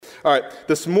All right,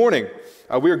 this morning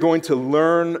we are going to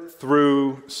learn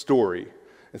through story.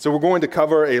 And so we're going to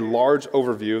cover a large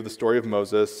overview of the story of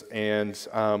Moses, and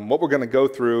what we're going to go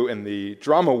through in the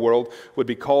drama world would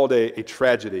be called a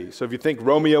tragedy. So if you think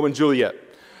Romeo and Juliet,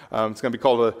 it's going to be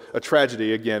called a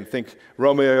tragedy. Again, think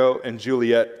Romeo and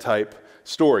Juliet type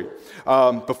story.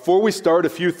 Before we start, a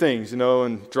few things.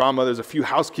 In drama, there's a few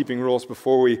housekeeping rules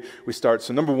before we start.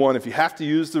 So number one, if you have to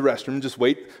use the restroom, just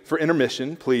wait for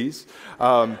intermission, please.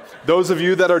 Those of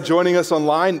you that are joining us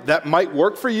online, that might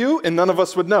work for you, and none of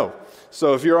us would know.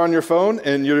 So if you're on your phone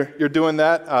and you're doing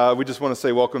that, we just want to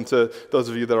say welcome to those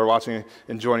of you that are watching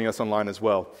and joining us online as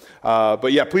well.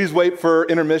 But yeah, please wait for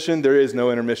intermission. There is no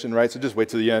intermission, right? So just wait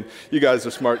to the end. You guys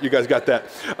are smart. You guys got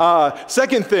that.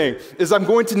 Second thing is I'm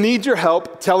going to need your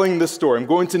help telling this story. I'm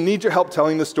going to need your help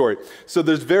telling the story. So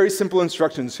there's very simple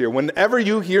instructions here. Whenever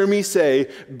you hear me say,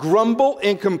 grumble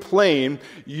and complain,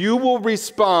 you will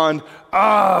respond,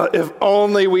 if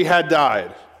only we had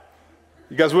died.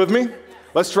 You guys with me?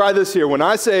 Let's try this here. When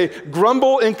I say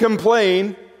grumble and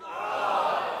complain,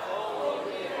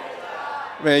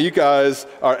 man, you guys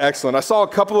are excellent. I saw a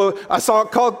couple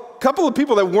of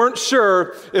people that weren't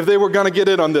sure if they were going to get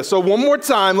in on this. So one more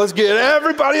time, let's get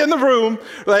everybody in the room,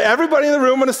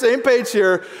 on the same page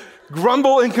here.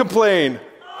 Grumble and complain.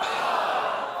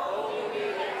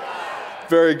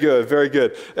 Very good, very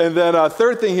good. And then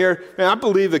third thing here, man, I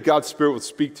believe that God's Spirit will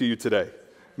speak to you today.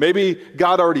 Maybe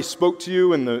God already spoke to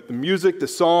you in the music, the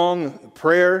song, the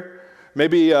prayer.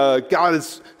 Maybe God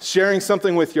is sharing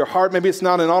something with your heart. Maybe it's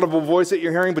not an audible voice that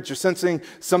you're hearing, but you're sensing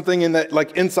something in that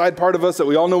inside part of us that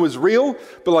we all know is real,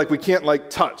 but we can't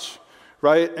touch,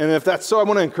 right? And if that's so, I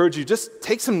want to encourage you, just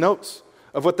take some notes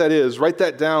of what that is. Write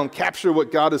that down. Capture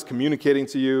what God is communicating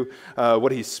to you,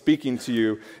 what he's speaking to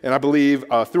you. And I believe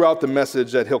throughout the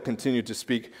message that he'll continue to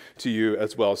speak to you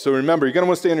as well. So remember, you're going to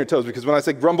want to stay on your toes, because when I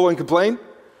say grumble and complain,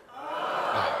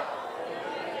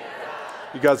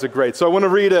 you guys are great. So I want to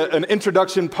read an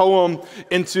introduction poem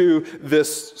into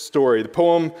this story. The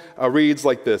poem reads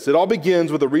like this. It all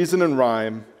begins with a reason and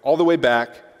rhyme all the way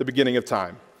back, the beginning of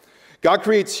time. God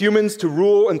creates humans to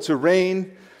rule and to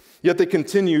reign, yet they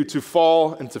continue to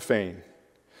fall and to feign.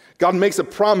 God makes a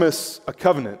promise, a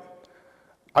covenant.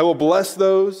 I will bless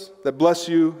those that bless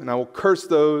you, and I will curse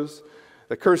those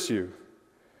that curse you.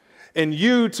 And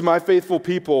you, to my faithful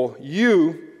people,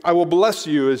 I will bless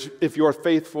you as if you are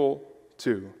faithful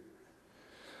too.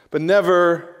 But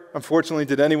never, unfortunately,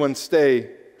 did anyone stay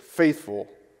faithful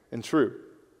and true.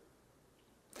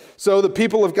 So the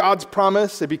people of God's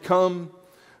promise, they become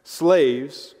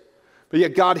slaves, but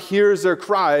yet God hears their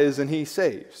cries and he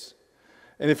saves.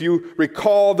 And if you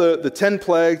recall the 10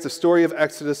 plagues, the story of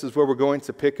Exodus is where we're going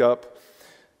to pick up.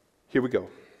 Here we go.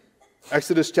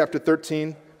 Exodus chapter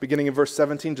 13, beginning in verse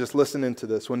 17, just listen into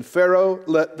this. When Pharaoh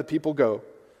let the people go,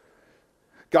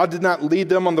 God did not lead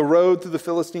them on the road through the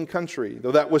Philistine country,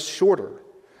 though that was shorter.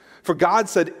 For God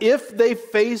said, if they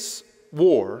face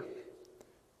war,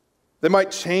 they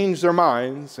might change their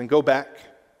minds and go back,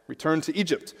 return to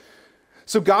Egypt.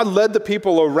 So God led the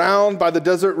people around by the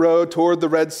desert road toward the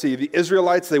Red Sea. The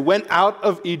Israelites, they went out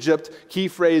of Egypt, key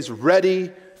phrase,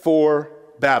 ready for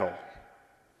battle.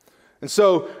 And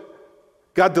so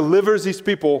God delivers these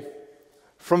people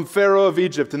from Pharaoh of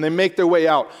Egypt, and they make their way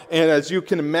out. And as you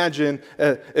can imagine,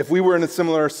 if we were in a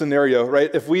similar scenario,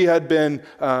 right? If we had been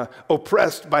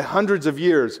oppressed by hundreds of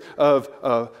years of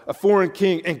a foreign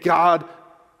king, and God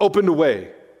opened a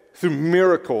way through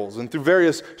miracles and through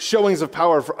various showings of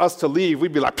power for us to leave,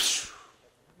 we'd be like, psh,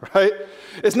 right?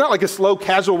 It's not like a slow,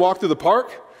 casual walk through the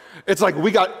park. It's like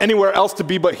we got anywhere else to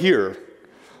be but here.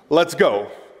 Let's go.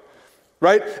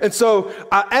 Right? And so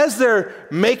as they're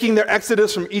making their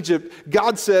exodus from Egypt,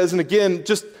 God says, and again,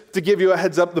 just to give you a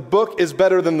heads up, the book is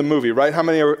better than the movie, right? How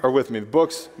many are with me? The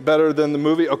book's better than the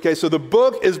movie? Okay, so the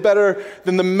book is better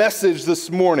than the message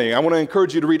this morning. I want to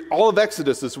encourage you to read all of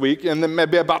Exodus this week, and then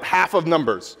maybe about half of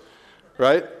Numbers,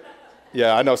 right?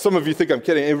 Yeah, I know. Some of you think I'm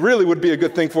kidding. It really would be a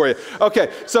good thing for you.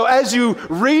 Okay, so as you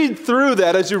read through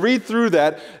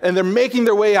that, and they're making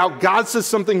their way out, God says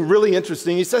something really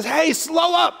interesting. He says, hey,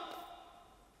 slow up.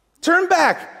 Turn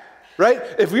back, right?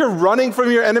 If you're running from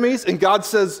your enemies and God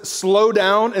says, slow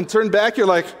down and turn back, you're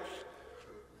like,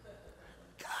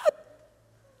 God,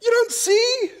 you don't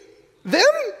see them?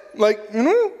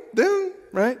 Them,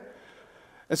 right?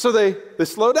 And so they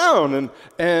slow down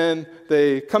and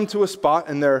they come to a spot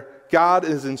and God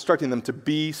is instructing them to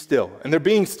be still. And they're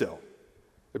being still.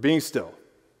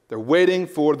 They're waiting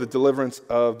for the deliverance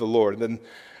of the Lord. And then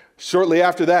shortly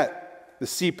after that, the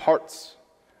sea parts.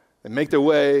 They make their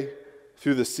way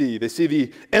through the sea. They see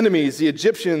the enemies, the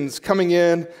Egyptians, coming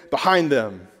in behind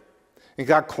them. And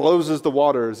God closes the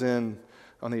waters in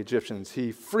on the Egyptians.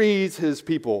 He frees his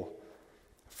people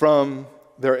from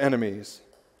their enemies.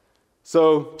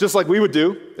 So just like we would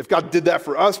do, if God did that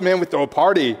for us, man, we'd throw a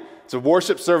party. It's a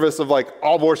worship service of like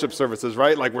all worship services,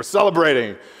 right? Like we're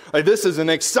celebrating. Like this is an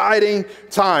exciting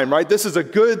time, right? This is a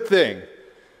good thing.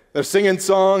 They're singing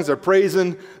songs, they're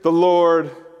praising the Lord,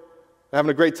 they're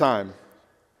having a great time.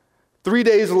 3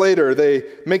 days later, they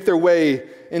make their way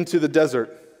into the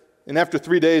desert. And after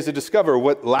 3 days, they discover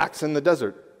what lacks in the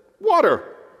desert. Water.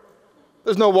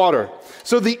 There's no water.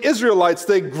 So the Israelites,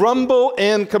 they grumble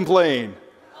and complain.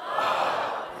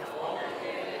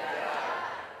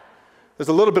 There's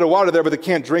a little bit of water there, but they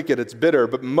can't drink it. It's bitter.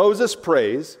 But Moses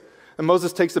prays, and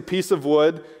Moses takes a piece of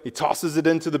wood. He tosses it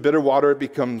into the bitter water. It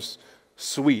becomes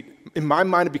sweet. In my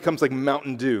mind, it becomes like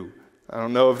Mountain Dew. I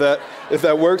don't know if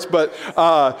that works, but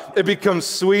it becomes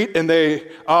sweet, and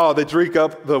they drink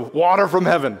up the water from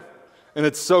heaven, and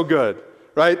it's so good,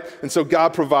 right? And so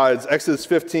God provides. Exodus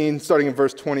 15, starting in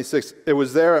verse 26, it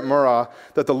was there at Marah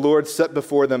that the Lord set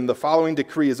before them the following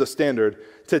decree as a standard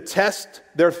to test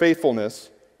their faithfulness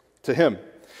to him.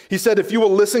 He said, if you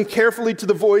will listen carefully to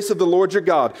the voice of the Lord your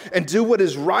God and do what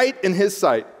is right in his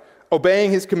sight,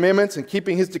 obeying his commandments and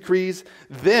keeping his decrees,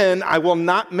 then I will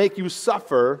not make you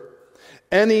suffer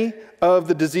any of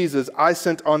the diseases I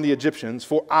sent on the Egyptians,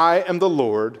 for I am the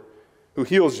Lord who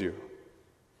heals you.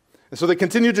 And so they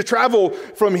continue to travel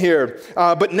from here,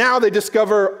 but now they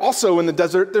discover also in the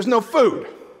desert there's no food,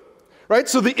 right?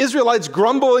 So the Israelites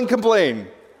grumble and complain.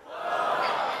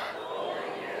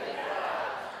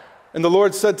 And the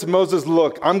Lord said to Moses,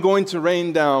 look, I'm going to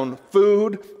rain down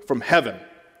food from heaven.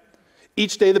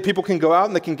 Each day the people can go out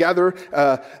and they can gather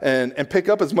and pick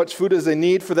up as much food as they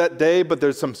need for that day, but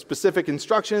there's some specific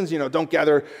instructions. Don't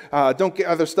gather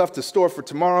stuff to store for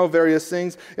tomorrow, various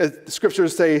things. The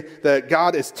scriptures say that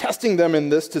God is testing them in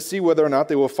this to see whether or not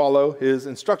they will follow his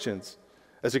instructions.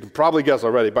 As you can probably guess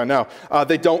already by now,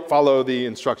 they don't follow the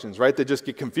instructions, right? They just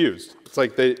get confused. It's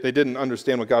like they didn't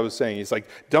understand what God was saying. He's like,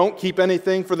 don't keep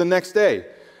anything for the next day.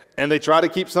 And they try to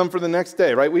keep some for the next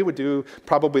day, right? We would do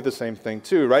probably the same thing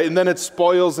too, right? And then it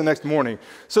spoils the next morning.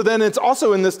 So then it's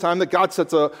also in this time that God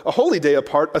sets a holy day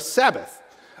apart, a Sabbath,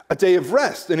 a day of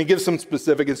rest. And he gives some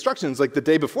specific instructions, like the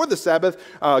day before the Sabbath,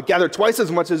 gather twice as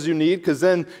much as you need, because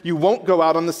then you won't go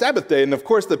out on the Sabbath day. And of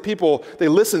course, the people, they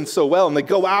listen so well, and they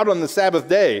go out on the Sabbath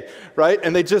day, right?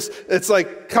 And it's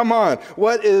like, come on,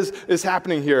 what is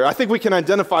happening here? I think we can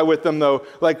identify with them, though.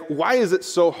 Like, why is it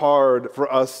so hard for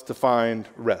us to find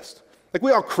rest? Like,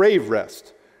 we all crave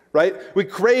rest, right? We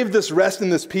crave this rest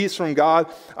and this peace from God,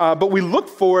 but we look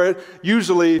for it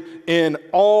usually in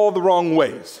all the wrong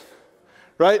ways.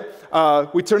 Right?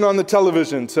 We turn on the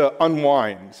television to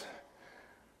unwind,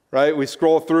 right? We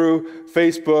scroll through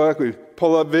Facebook, we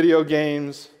pull up video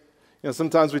games.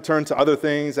 Sometimes we turn to other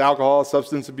things, alcohol,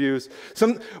 substance abuse.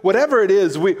 Whatever it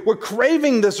is, we're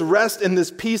craving this rest and this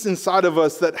peace inside of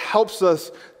us that helps us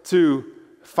to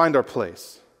find our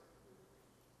place.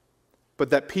 But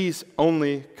that peace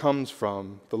only comes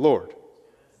from the Lord.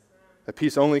 That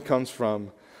peace only comes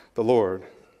from the Lord.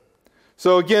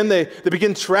 So again, they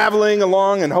begin traveling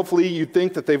along, and hopefully you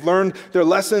think that they've learned their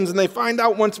lessons, and they find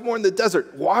out once more in the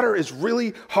desert, water is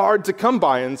really hard to come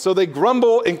by, and so they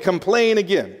grumble and complain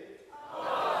again.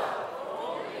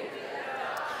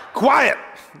 Quiet!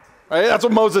 Right? That's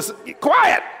what Moses,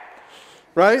 quiet!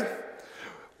 Right?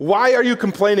 Why are you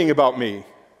complaining about me?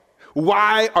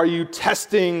 Why are you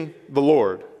testing the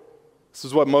Lord? This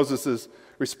is what Moses'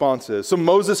 response is. So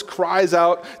Moses cries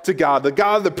out to God.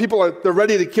 The people they're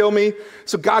ready to kill me.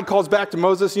 So God calls back to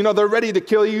Moses, they're ready to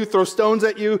kill you, throw stones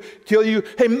at you, kill you.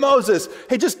 Hey, Moses,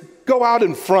 just go out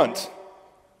in front.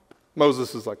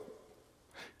 Moses is like,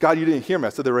 God, you didn't hear me. I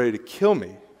said they're ready to kill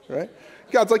me, right?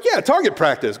 God's like, yeah, target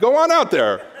practice. Go on out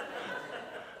there.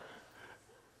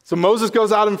 So Moses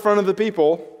goes out in front of the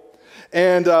people,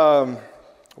 and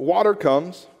water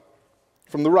comes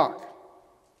from the rock.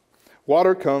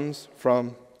 Water comes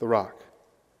from the rock.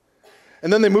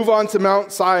 And then they move on to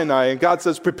Mount Sinai, and God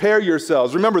says, prepare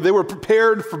yourselves. Remember, they were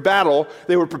prepared for battle.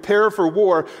 They were prepared for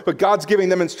war, but God's giving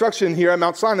them instruction here at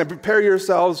Mount Sinai. Prepare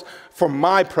yourselves for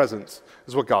my presence,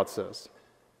 is what God says.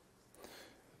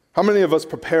 How many of us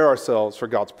prepare ourselves for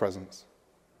God's presence?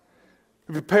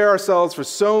 We prepare ourselves for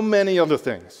so many other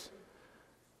things,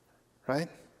 right?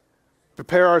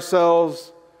 Prepare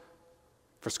ourselves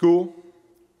for school.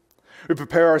 We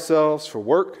prepare ourselves for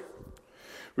work.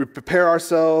 We prepare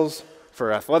ourselves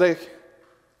for athletic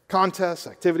contests,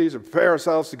 activities. We prepare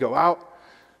ourselves to go out.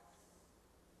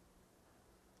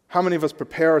 How many of us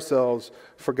prepare ourselves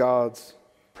for God's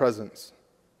presence?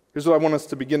 Here's what I want us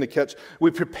to begin to catch.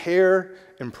 We prepare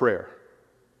in prayer.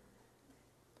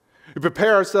 We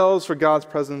prepare ourselves for God's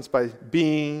presence by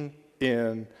being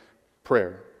in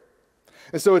prayer.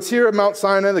 And so it's here at Mount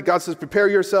Sinai that God says, prepare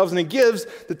yourselves, and he gives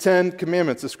the 10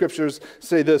 commandments. The scriptures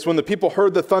say this: when the people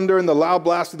heard the thunder and the loud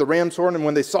blast of the ram's horn, and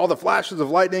when they saw the flashes of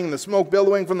lightning and the smoke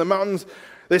billowing from the mountains,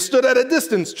 they stood at a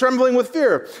distance, trembling with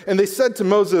fear. And they said to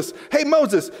Moses, hey,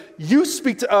 Moses, you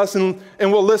speak to us and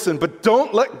we'll listen, but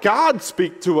don't let God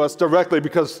speak to us directly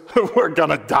because we're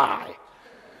going to die.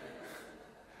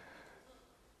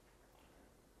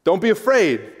 Don't be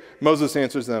afraid, Moses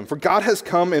answers them, for God has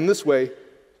come in this way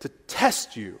to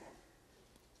test you,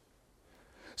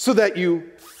 so that you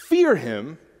fear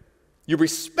him, you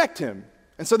respect him,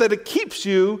 and so that it keeps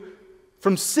you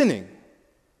from sinning.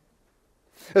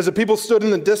 As the people stood in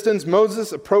the distance,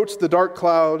 Moses approached the dark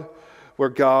cloud where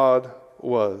God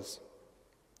was.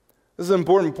 This is an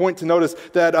important point to notice,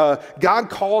 that God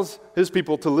calls his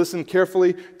people to listen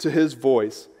carefully to his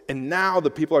voice, and now the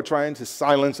people are trying to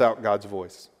silence out God's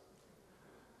voice.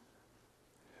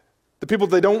 The people,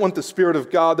 they don't want the Spirit of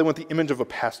God, they want the image of a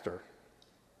pastor.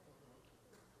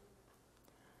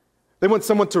 They want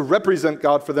someone to represent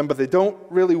God for them, but they don't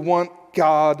really want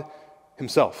God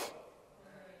himself.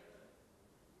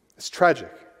 It's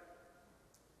tragic.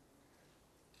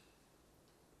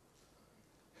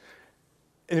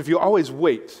 And if you always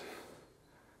wait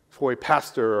for a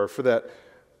pastor or for that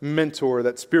mentor,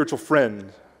 that spiritual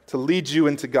friend to lead you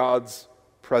into God's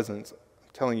presence, I'm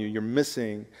telling you, you're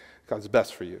missing God's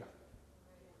best for you.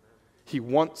 He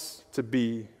wants to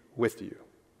be with you.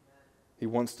 He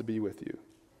wants to be with you.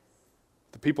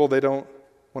 The people, they don't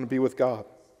want to be with God.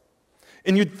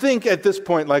 And you'd think at this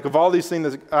point, like of all these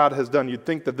things that God has done, you'd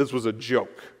think that this was a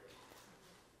joke,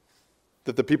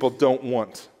 that the people don't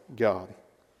want God.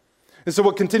 And so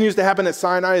what continues to happen at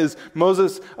Sinai is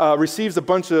Moses receives a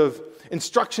bunch of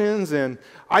instructions and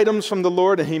items from the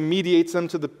Lord, and he mediates them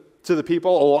to the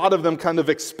people. A lot of them kind of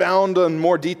expound on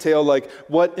more detail, like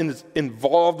what is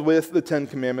involved with the 10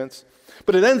 Commandments.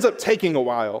 But it ends up taking a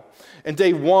while. And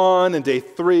day 1, and day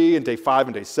 3, and day 5,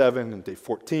 and day 7, and day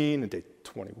 14, and day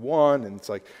 21, and it's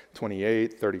like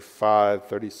 28, 35,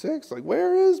 36. Like,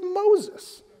 where is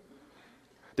Moses?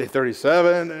 Day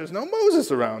 37, there's no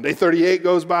Moses around. Day 38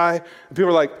 goes by, and people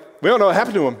are like, we don't know what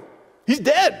happened to him. He's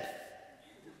dead.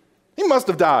 He must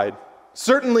have died.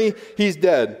 Certainly, he's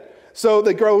dead. So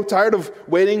they grow tired of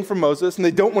waiting for Moses, and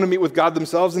they don't want to meet with God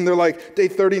themselves, and they're like, day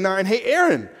 39, hey,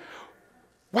 Aaron,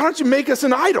 why don't you make us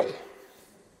an idol?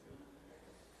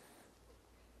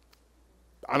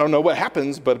 I don't know what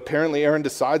happens, but apparently Aaron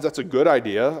decides that's a good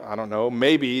idea. I don't know.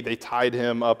 Maybe they tied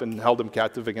him up and held him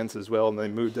captive against his will, and they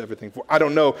moved everything. I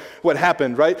don't know what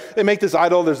happened, right? They make this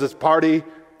idol. There's this party.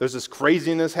 There's this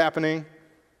craziness happening.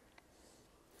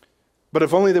 But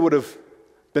if only they would have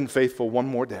been faithful one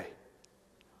more day.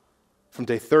 From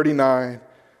day 39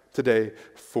 to day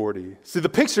 40. See, the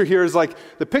picture here is like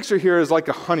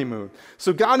a honeymoon.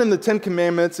 So God in the 10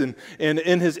 Commandments and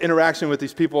in his interaction with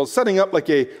these people is setting up like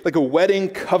a wedding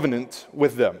covenant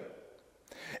with them.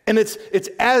 And it's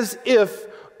as if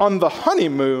on the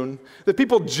honeymoon, the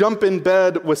people jump in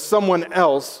bed with someone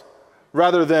else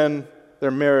rather than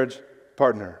their marriage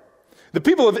partner. The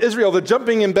people of Israel, they're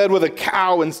jumping in bed with a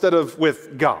cow instead of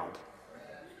with God.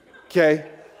 Okay?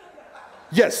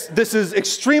 Yes, this is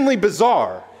extremely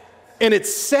bizarre, and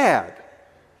it's sad.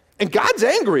 And God's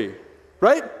angry,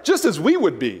 right? Just as we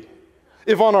would be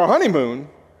if on our honeymoon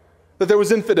that there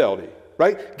was infidelity,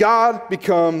 right? God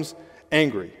becomes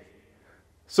angry.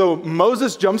 So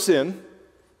Moses jumps in,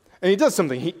 and he does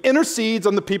something. He intercedes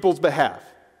on the people's behalf.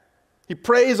 He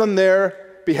prays on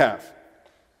their behalf.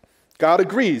 God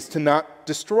agrees to not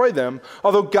destroy them,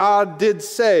 although God did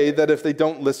say that if they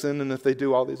don't listen and if they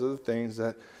do all these other things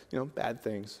that bad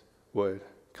things would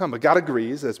come. But God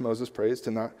agrees, as Moses prays,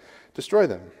 to not destroy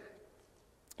them.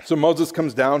 So Moses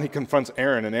comes down, he confronts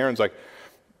Aaron, and Aaron's like,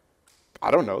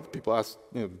 I don't know.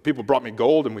 People brought me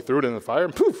gold, and we threw it in the fire,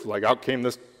 and poof, like out came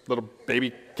this little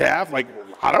baby calf. Like,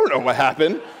 I don't know what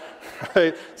happened.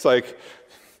 Right? It's like,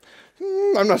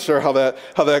 I'm not sure how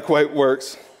that quite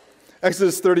works.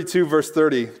 Exodus 32, verse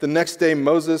 30. The next day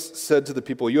Moses said to the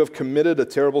people, you have committed a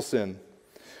terrible sin.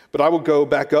 But I will go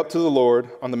back up to the Lord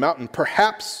on the mountain.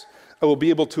 Perhaps I will be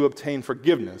able to obtain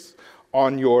forgiveness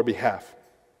on your behalf.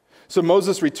 So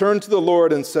Moses returned to the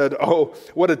Lord and said, oh,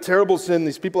 what a terrible sin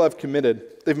these people have committed.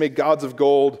 They've made gods of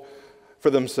gold for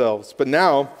themselves. But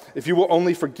now, if you will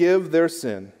only forgive their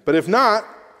sin, but if not,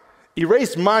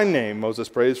 erase my name, Moses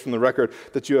prays, from the record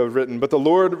that you have written. But the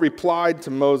Lord replied to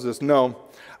Moses, no,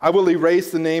 I will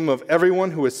erase the name of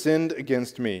everyone who has sinned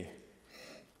against me.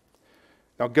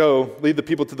 Now go, lead the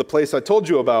people to the place I told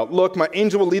you about. Look, my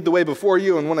angel will lead the way before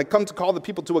you, and when I come to call the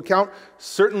people to account,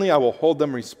 certainly I will hold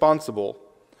them responsible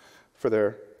for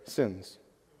their sins.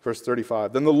 Verse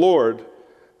 35, then the Lord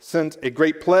sent a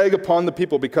great plague upon the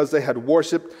people because they had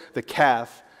worshipped the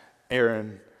calf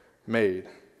Aaron made.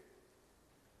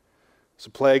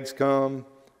 So plagues come,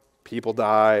 people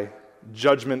die,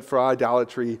 judgment for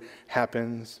idolatry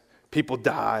happens, people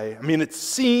die. I mean, it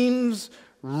seems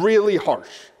really harsh.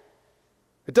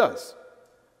 It does.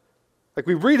 Like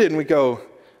we read it and we go,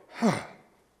 huh.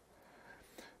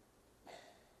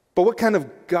 But what kind of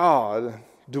God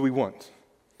do we want?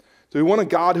 Do we want a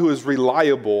God who is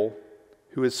reliable,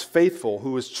 who is faithful,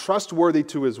 who is trustworthy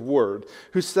to his word,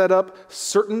 who set up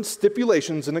certain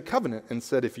stipulations in a covenant and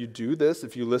said, if you do this,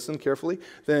 if you listen carefully,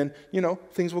 then,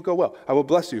 things will go well. I will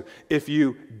bless you. If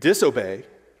you disobey,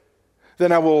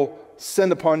 then I will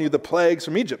send upon you the plagues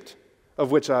from Egypt,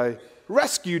 of which I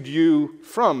rescued you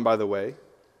from, by the way.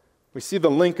 We see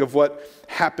the link of what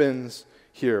happens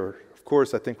here. Of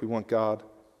course, I think we want God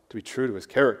to be true to his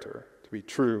character, to be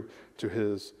true to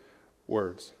his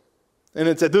words. And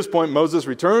it's at this point Moses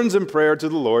returns in prayer to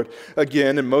the Lord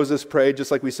again, and Moses prayed just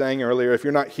like we sang earlier, if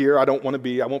you're not here, I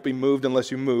won't be moved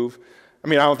unless you move. I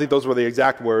mean, I don't think those were the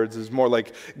exact words. It's more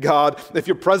like, God, if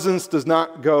your presence does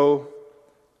not go,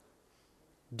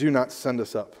 do not send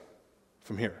us up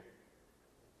from here.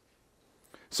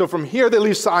 So from here they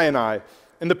leave Sinai,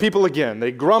 and the people again,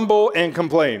 they grumble and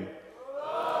complain.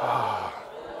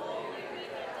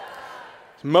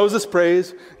 Moses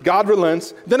prays, God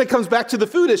relents, then it comes back to the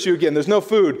food issue again. There's no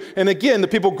food. And again, the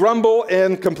people grumble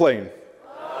and complain.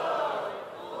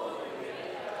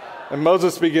 And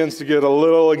Moses begins to get a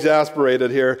little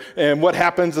exasperated here. And what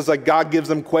happens is like God gives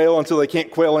them quail until they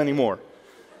can't quail anymore.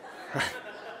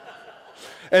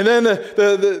 And then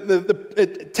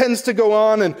it tends to go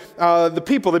on, and the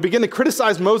people, they begin to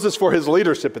criticize Moses for his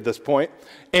leadership at this point.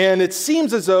 And it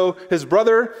seems as though his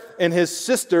brother and his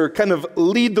sister kind of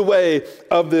lead the way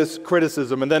of this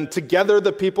criticism. And then together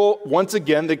the people, once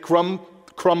again, they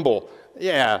crumble.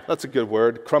 Yeah, that's a good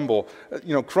word, crumble.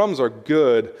 Crumbs are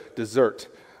good dessert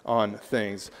on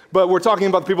things. But we're talking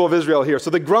about the people of Israel here. So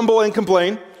they grumble and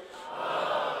complain.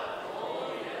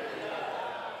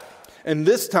 And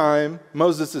this time,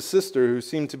 Moses' sister, who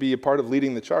seemed to be a part of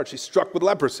leading the charge, she's struck with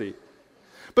leprosy.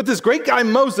 But this great guy,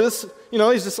 Moses,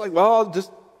 he's just like, well, I'll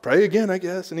just pray again, I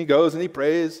guess. And he goes and he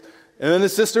prays. And then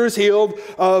his sister is healed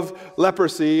of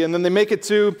leprosy. And then they make it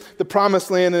to the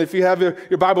promised land. And if you have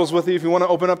your Bibles with you, if you want to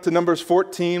open up to Numbers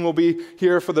 14, we'll be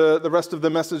here for the rest of the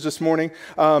message this morning.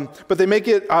 But they make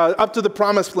it up to the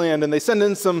promised land. And they send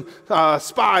in some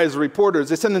spies, reporters.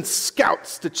 They send in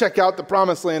scouts to check out the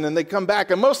promised land. And they come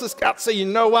back. And most of the scouts say, you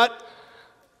know what?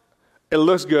 It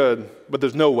looks good, but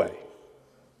there's no way.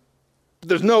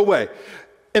 There's no way.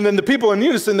 And then the people in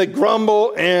unison, they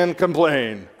grumble and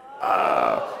complain.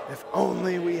 If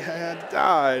only we had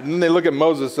died. And then they look at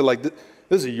Moses, they're like, this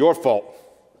is your fault.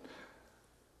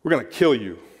 We're going to kill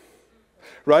you.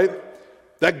 Right?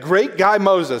 That great guy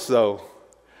Moses, though,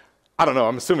 I don't know,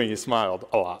 I'm assuming he smiled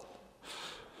a lot.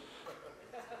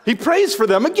 He prays for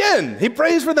them again. He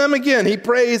prays for them again. He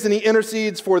prays and he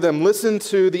intercedes for them. Listen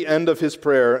to the end of his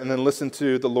prayer and then listen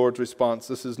to the Lord's response.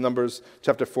 This is Numbers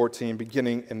chapter 14,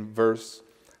 beginning in verse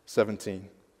 17.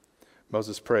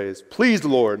 Moses prays, please,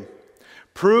 Lord,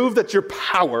 prove that your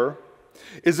power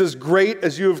is as great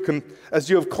as you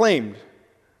have claimed.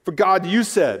 For God, you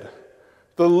said,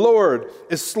 the Lord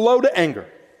is slow to anger,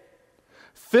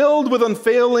 filled with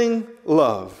unfailing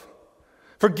love,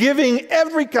 forgiving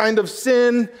every kind of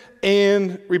sin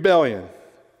and rebellion.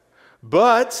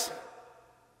 But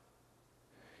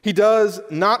he does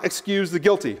not excuse the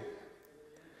guilty.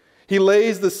 He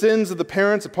lays the sins of the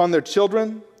parents upon their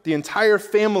children. The entire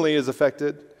family is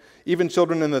affected, even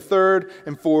children in the third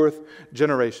and fourth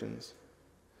generations.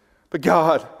 But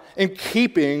God, in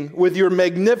keeping with your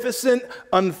magnificent,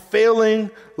 unfailing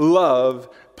love,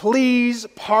 please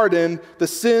pardon the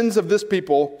sins of this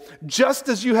people, just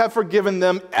as you have forgiven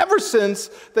them ever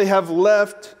since they have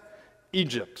left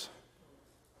Egypt.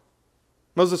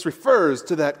 Moses refers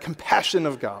to that compassion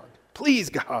of God. Please,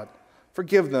 God,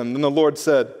 forgive them. And the Lord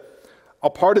said,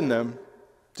 I'll pardon them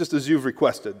just as you've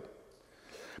requested.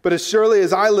 But as surely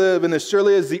as I live and as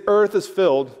surely as the earth is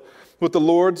filled with the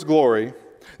Lord's glory,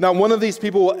 not one of these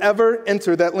people will ever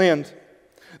enter that land.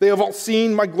 They have all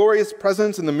seen my glorious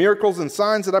presence and the miracles and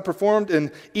signs that I performed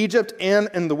in Egypt and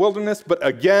in the wilderness, but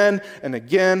again and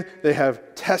again they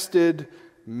have tested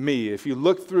me. If you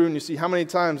look through and you see how many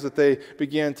times that they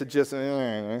began to just,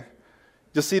 you'll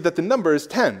see that the number is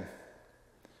 10.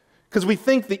 Because we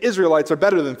think the Israelites are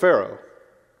better than Pharaoh.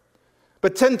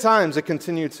 But 10 times they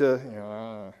continue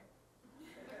to,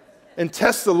 and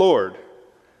test the Lord,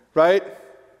 right?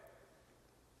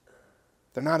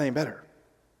 They're not any better.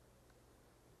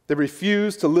 They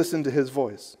refuse to listen to his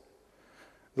voice.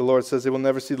 The Lord says they will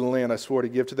never see the land I swore to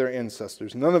give to their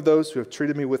ancestors. None of those who have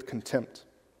treated me with contempt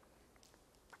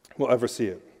will ever see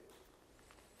it.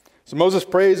 So Moses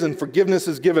prays and forgiveness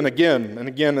is given again and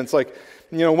again. It's like,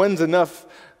 when's enough?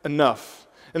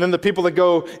 And then the people that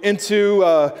go into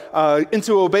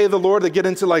obey the Lord, they get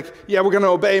into we're going to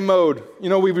obey mode.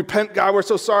 We repent, God, we're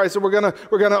so sorry, so we're going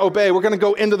to obey. We're going to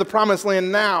go into the promised land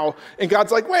now. And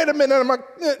God's like, wait a minute. I'm like,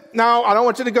 no, I don't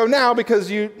want you to go now because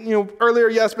you earlier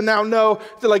yes, but now no.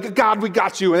 They're like, God, we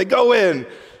got you. And they go in,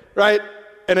 right?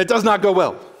 And it does not go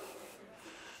well.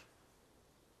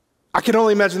 I can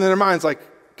only imagine in their minds like,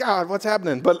 God, what's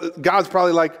happening? But God's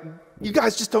probably like, you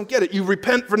guys just don't get it. You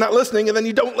repent for not listening and then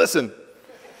you don't listen.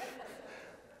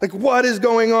 Like, what is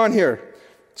going on here?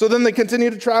 So then they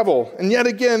continue to travel, and yet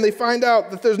again they find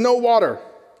out that there's no water,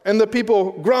 and the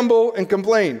people grumble and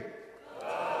complain.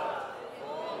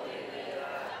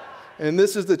 And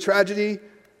this is the tragedy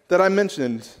that I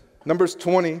mentioned. Numbers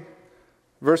 20,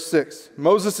 verse 6.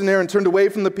 Moses and Aaron turned away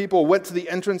from the people, went to the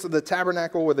entrance of the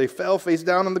tabernacle where they fell face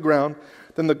down on the ground.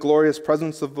 Then the glorious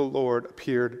presence of the Lord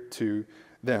appeared to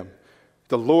them.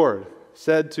 The Lord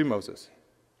said to Moses,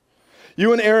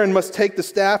 you and Aaron must take the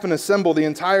staff and assemble the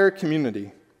entire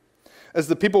community. As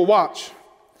the people watch,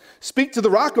 speak to the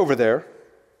rock over there,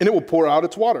 and it will pour out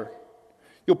its water.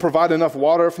 You'll provide enough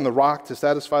water from the rock to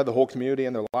satisfy the whole community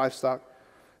and their livestock.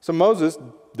 So Moses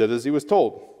did as he was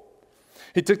told.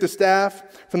 He took the staff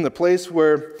from the place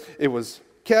where it was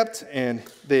kept, and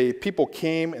the people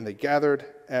came and they gathered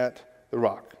at the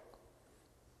rock.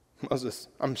 Moses,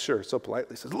 I'm sure, so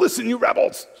politely says, listen, you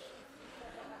rebels.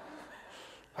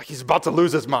 Like he's about to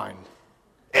lose his mind.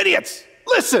 Idiots,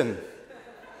 listen.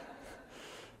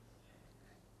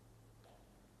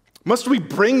 Must we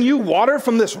bring you water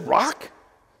from this rock?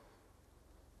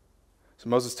 So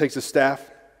Moses takes his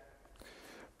staff,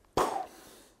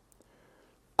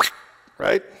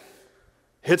 right?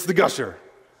 Hits the gusher.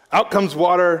 Out comes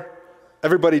water.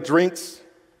 Everybody drinks.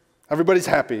 Everybody's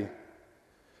happy.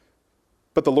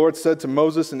 But the Lord said to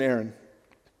Moses and Aaron,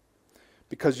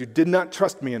 because you did not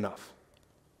trust me enough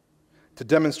to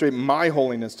demonstrate my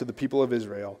holiness to the people of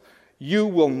Israel, you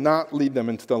will not lead them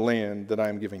into the land that I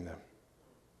am giving them.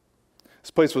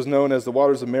 This place was known as the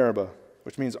waters of Meribah,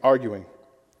 which means arguing,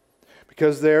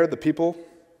 because there the people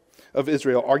of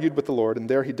Israel argued with the Lord, and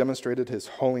there he demonstrated his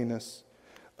holiness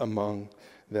among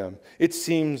them. It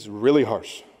seems really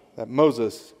harsh that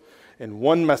Moses, in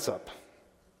one mess up,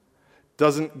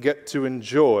 doesn't get to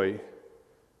enjoy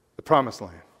the promised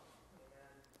land.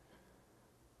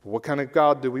 What kind of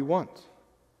God do we want?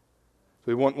 Do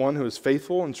we want one who is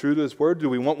faithful and true to his word? Do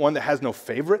we want one that has no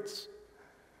favorites?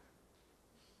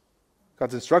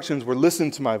 God's instructions were,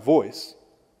 listen to my voice.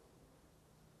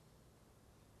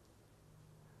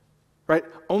 Right?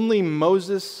 Only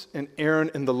Moses and Aaron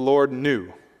and the Lord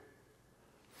knew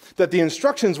that the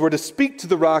instructions were to speak to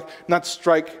the rock, not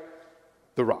strike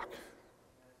the rock.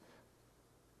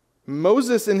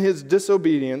 Moses, in his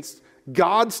disobedience,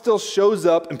 God still shows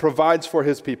up and provides for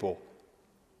his people.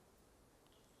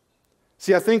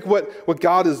 See, I think what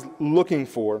God is looking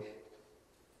for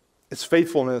is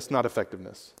faithfulness, not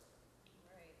effectiveness.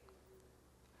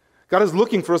 God is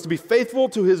looking for us to be faithful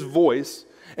to his voice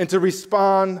and to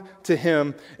respond to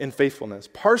him in faithfulness.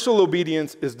 Partial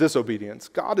obedience is disobedience.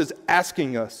 God is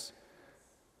asking us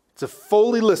to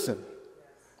fully listen,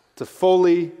 to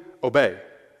fully obey.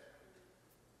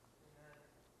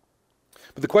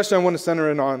 But the question I want to center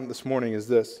in on this morning is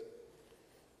this.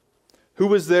 Who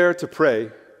was there to pray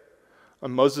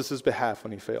on Moses' behalf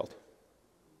when he failed?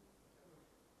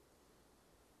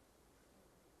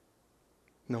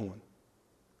 No one.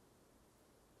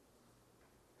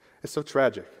 It's so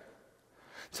tragic.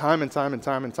 Time and time and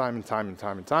time and time and time and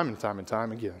time and time and time and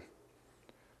time again.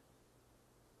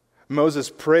 Moses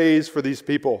prays for these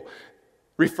people,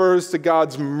 refers to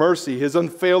God's mercy, his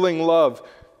unfailing love.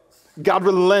 God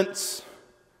relents.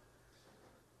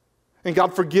 And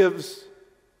God forgives.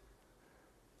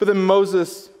 But then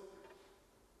Moses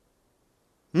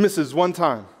misses one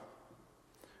time,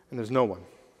 and there's no one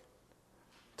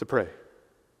to pray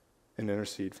and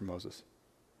intercede for Moses.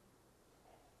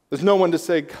 There's no one to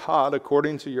say, God,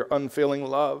 according to your unfailing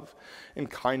love and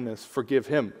kindness, forgive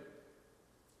him.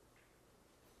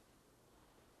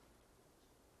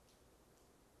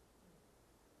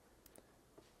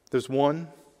 There's one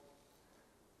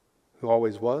who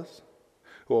always was,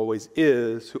 who always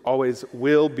is, who always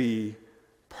will be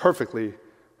perfectly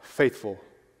faithful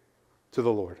to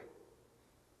the Lord.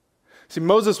 See,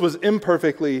 Moses was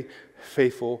imperfectly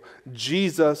faithful.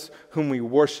 Jesus, whom we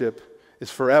worship,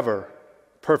 is forever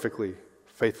perfectly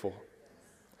faithful.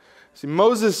 See,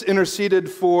 Moses interceded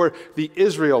for the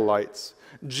Israelites.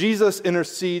 Jesus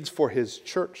intercedes for his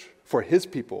church, for his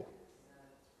people.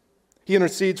 He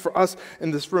intercedes for us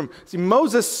in this room. See,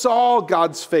 Moses saw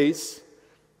God's face.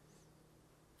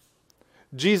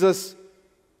 Jesus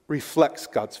reflects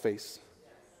God's face.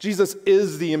 Jesus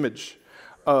is the image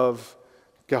of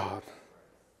God.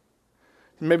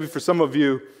 Maybe for some of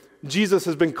you, Jesus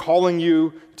has been calling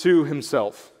you to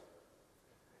himself.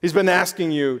 He's been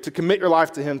asking you to commit your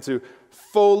life to him, to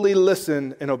fully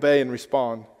listen and obey and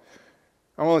respond.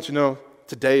 I want to let you know,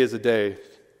 today is a day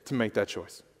to make that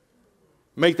choice.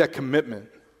 Make that commitment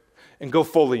and go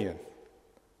fully in.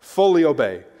 Fully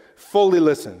obey. Fully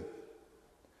listen.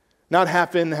 Not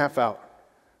half in, half out.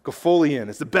 Go fully in.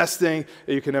 It's the best thing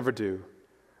that you can ever do.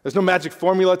 There's no magic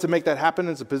formula to make that happen.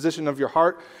 It's a position of your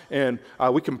heart, and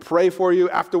we can pray for you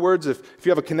afterwards. If you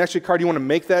have a connection card, you want to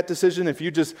make that decision. If you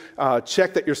just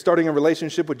check that you're starting a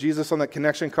relationship with Jesus on that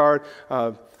connection card,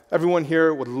 everyone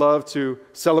here would love to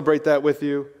celebrate that with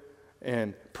you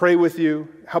and pray with you,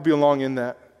 help you along in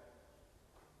that.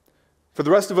 For the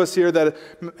rest of us here that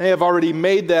may have already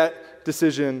made that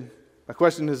decision, my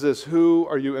question is this: who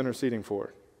are you interceding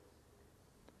for?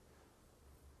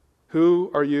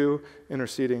 Who are you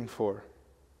interceding for?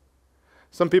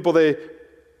 Some people, they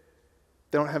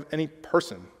don't have any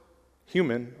person,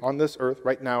 human, on this earth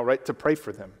right now, right, to pray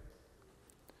for them.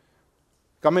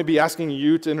 God may be asking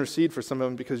you to intercede for some of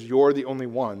them because you're the only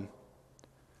one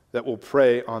that will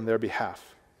pray on their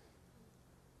behalf.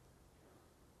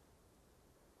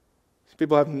 These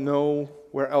people have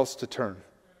nowhere else to turn.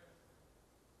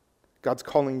 God's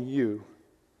calling you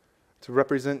to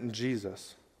represent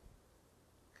Jesus,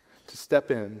 to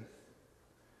step in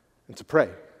and to pray.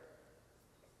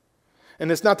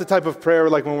 And it's not the type of prayer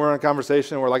like when we're in a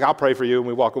conversation and we're like, I'll pray for you, and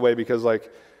we walk away because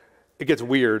like it gets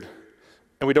weird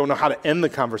and we don't know how to end the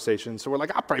conversation. So we're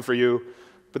like, I'll pray for you.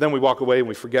 But then we walk away and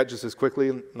we forget just as quickly.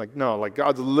 And like, no, like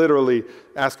God's literally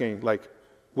asking, like,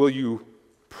 will you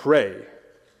pray,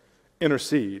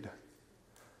 intercede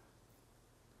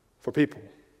for people?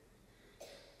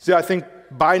 See, I think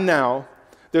by now,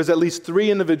 there's at least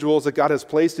 3 individuals that God has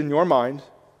placed in your mind,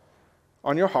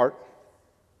 on your heart,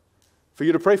 for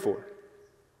you to pray for,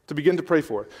 to begin to pray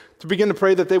for, to begin to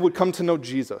pray that they would come to know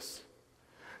Jesus,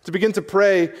 to begin to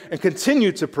pray and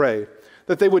continue to pray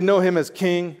that they would know him as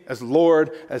King, as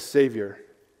Lord, as Savior,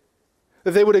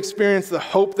 that they would experience the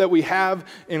hope that we have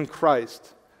in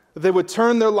Christ, that they would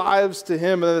turn their lives to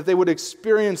him, and that they would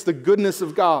experience the goodness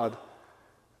of God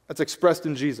that's expressed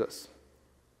in Jesus.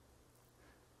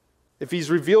 If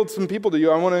he's revealed some people to you,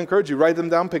 I want to encourage you, write them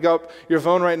down, pick up your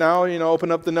phone right now,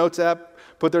 open up the Notes app,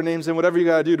 put their names in, whatever you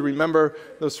got to do to remember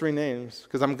those 3 names.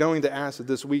 Because I'm going to ask that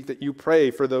this week that you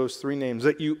pray for those 3 names,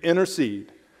 that you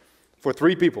intercede for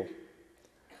 3 people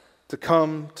to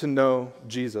come to know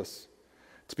Jesus,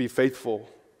 to be faithful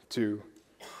to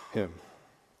him.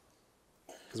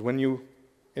 Because when you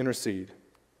intercede,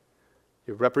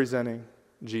 you're representing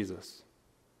Jesus.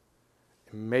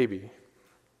 And maybe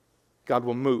God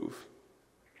will move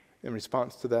in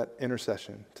response to that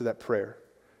intercession, to that prayer.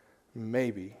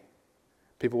 Maybe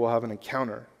people will have an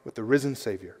encounter with the risen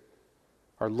Savior,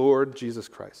 our Lord Jesus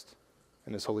Christ,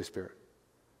 and his Holy Spirit.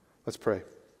 Let's pray.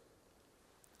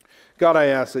 God, I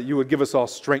ask that you would give us all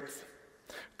strength,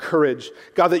 courage.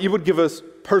 God, that you would give us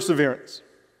perseverance,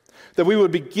 that we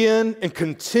would begin and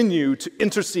continue to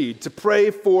intercede, to pray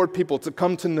for people to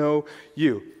come to know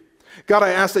you. God, I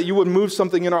ask that you would move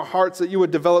something in our hearts, that you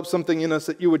would develop something in us,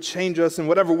 that you would change us in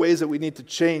whatever ways that we need to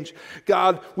change.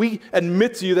 God, we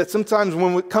admit to you that sometimes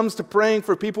when it comes to praying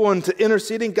for people and to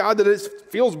interceding, God, that it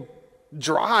feels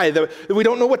dry, that we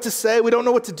don't know what to say, we don't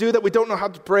know what to do, that we don't know how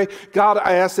to pray. God,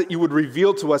 I ask that you would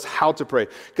reveal to us how to pray.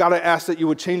 God, I ask that you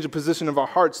would change the position of our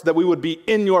hearts, that we would be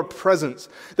in your presence,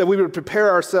 that we would prepare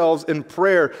ourselves in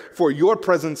prayer for your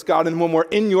presence, God, and when we're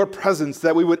in your presence,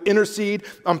 that we would intercede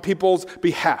on people's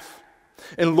behalf.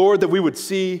 And Lord, that we would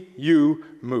see you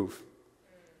move.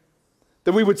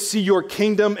 That we would see your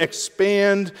kingdom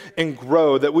expand and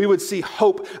grow. That we would see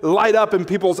hope light up in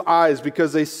people's eyes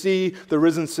because they see the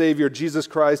risen Savior, Jesus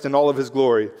Christ, in all of his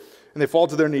glory. And they fall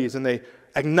to their knees and they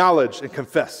acknowledge and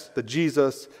confess that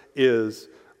Jesus is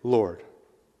Lord.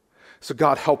 So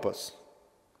God, help us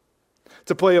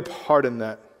to play a part in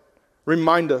that.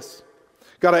 Remind us.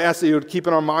 God, I ask that you would keep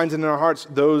in our minds and in our hearts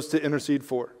those to intercede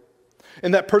for.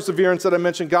 In that perseverance that I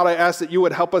mentioned, God, I ask that you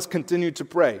would help us continue to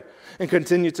pray and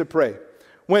continue to pray.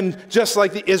 When, just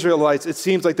like the Israelites, it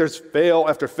seems like there's fail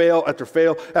after fail after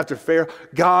fail after fail.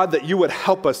 God, that you would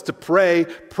help us to pray,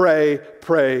 pray,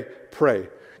 pray, pray.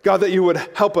 God, that you would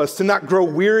help us to not grow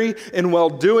weary in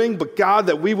well-doing, but God,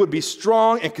 that we would be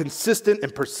strong and consistent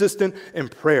and persistent in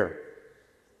prayer.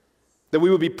 That we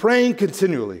would be praying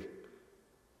continually.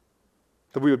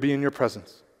 That we would be in your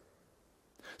presence.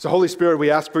 So Holy Spirit,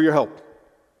 we ask for your help.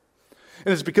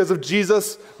 And it's because of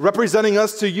Jesus representing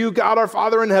us to you, God our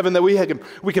Father in heaven, that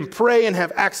we can pray and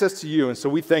have access to you. And so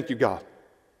we thank you, God.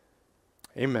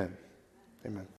 Amen. Amen.